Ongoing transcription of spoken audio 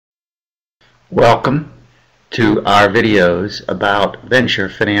Welcome to our videos about venture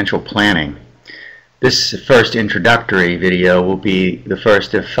financial planning. This first introductory video will be the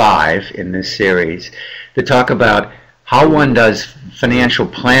first of 5 in this series to talk about how one does financial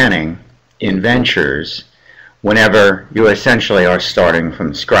planning in ventures whenever you essentially are starting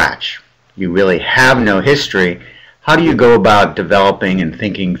from scratch. You really have no history. How do you go about developing and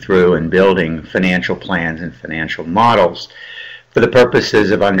thinking through and building financial plans and financial models for the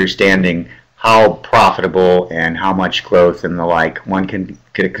purposes of understanding how profitable and how much growth and the like one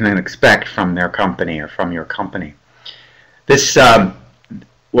can expect from their company or from your company. This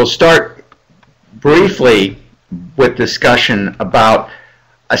will start briefly with discussion about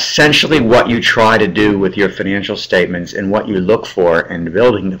essentially what you try to do with your financial statements and what you look for in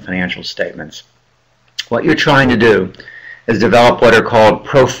building the financial statements. What you're trying to do is develop what are called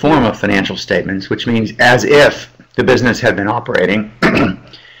pro forma financial statements, which means as if the business had been operating,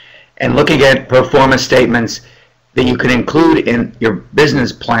 and looking at pro forma statements that you can include in your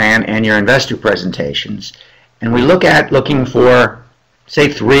business plan and your investor presentations. And we looking for,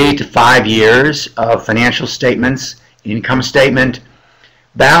 say, 3 to 5 years of financial statements, income statement,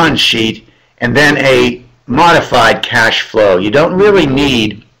 balance sheet, and then a modified cash flow. You don't really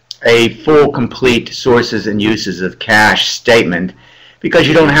need a full, complete sources and uses of cash statement because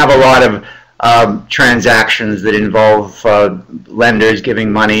you don't have a lot of transactions that involve lenders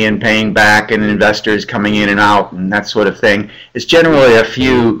giving money and paying back and investors coming in and out and that sort of thing. It's generally a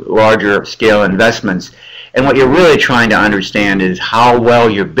few larger scale investments. And what you're really trying to understand is how well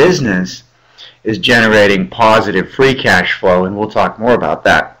your business is generating positive free cash flow, and we'll talk more about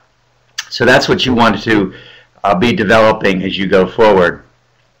that. So that's what you want to be developing as you go forward.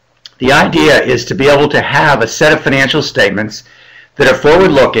 The idea is to be able to have a set of financial statements that are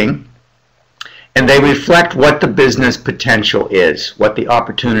forward-looking, and they reflect what the business potential is, what the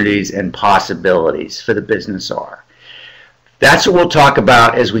opportunities and possibilities for the business are. That's what we'll talk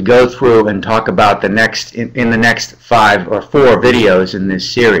about as we go through and talk about the next in the next 5 or 4 videos in this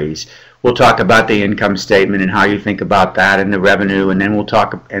series. We'll talk about the income statement and how you think about that and the revenue, and then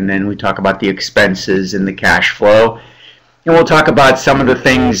we talk about the expenses and the cash flow. And we'll talk about some of the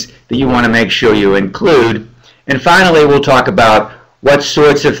things that you want to make sure you include. And finally, we'll talk about what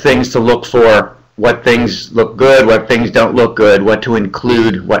sorts of things to look for, what things look good, what things don't look good, what to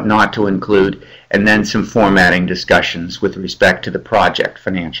include, what not to include, and then some formatting discussions with respect to the project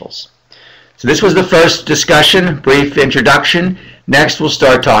financials. So this was the first discussion, brief introduction. Next we'll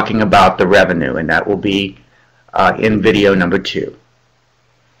start talking about the revenue, and that will be in video number 2.